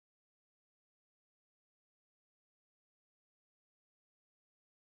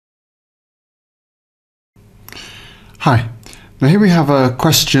Hi, now here we have a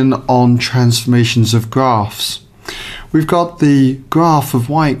question on transformations of graphs. We've got the graph of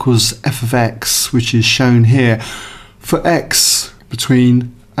y equals f of x, which is shown here, for x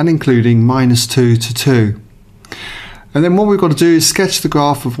between and including -2 to 2. And then what we've got to do is sketch the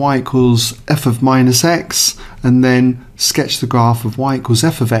graph of y equals f of minus x, and then sketch the graph of y equals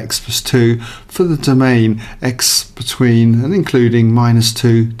f of x plus 2 for the domain x between and including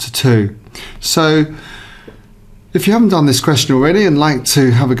 -2 to 2. So if you haven't done this question already and like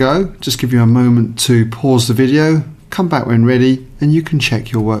to have a go, just give you a moment to pause the video, come back when ready, and you can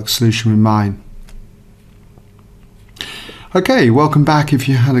check your work solution with mine. Okay, welcome back if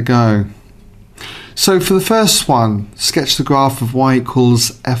you had a go. So for the first one, sketch the graph of y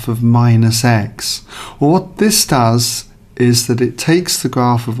equals f of minus x. Well, what this does is that it takes the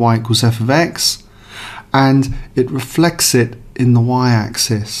graph of y equals f of x and it reflects it in the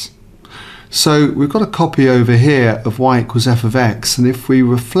y-axis. So we've got a copy over here of y equals f of x, and if we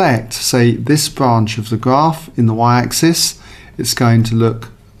reflect, say, this branch of the graph in the y-axis, it's going to look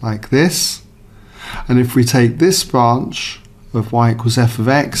like this. And if we take this branch of y equals f of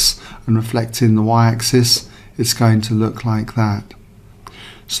x and reflect in the y-axis, it's going to look like that.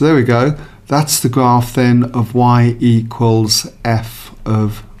 So there we go. That's the graph then of y equals f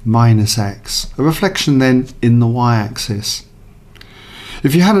of minus x. A reflection then in the y-axis.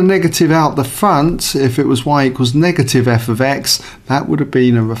 If you had a negative out the front, if it was y equals negative f of x, that would have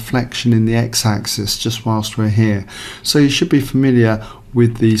been a reflection in the x-axis just whilst we're here. So you should be familiar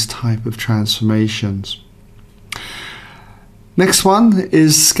with these type of transformations. Next one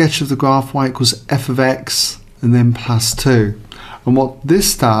is sketch of the graph y equals f of x and then plus 2. And what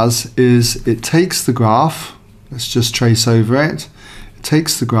this does is it takes the graph, let's just trace over it, it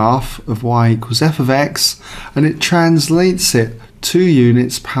takes the graph of y equals f of x and it translates it 2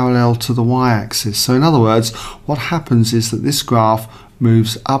 units parallel to the y-axis. So in other words, what happens is that this graph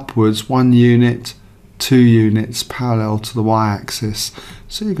moves upwards 1 unit, 2 units parallel to the y-axis.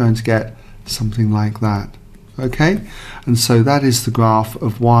 So you're going to get something like that. Okay, and so that is the graph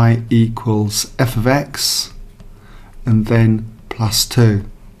of y equals f of x and then plus 2.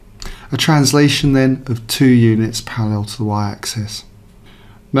 A translation then of 2 units parallel to the y-axis.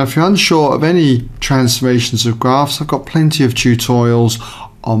 Now if you're unsure of any transformations of graphs, I've got plenty of tutorials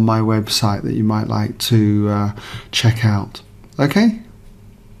on my website that you might like to check out. Okay?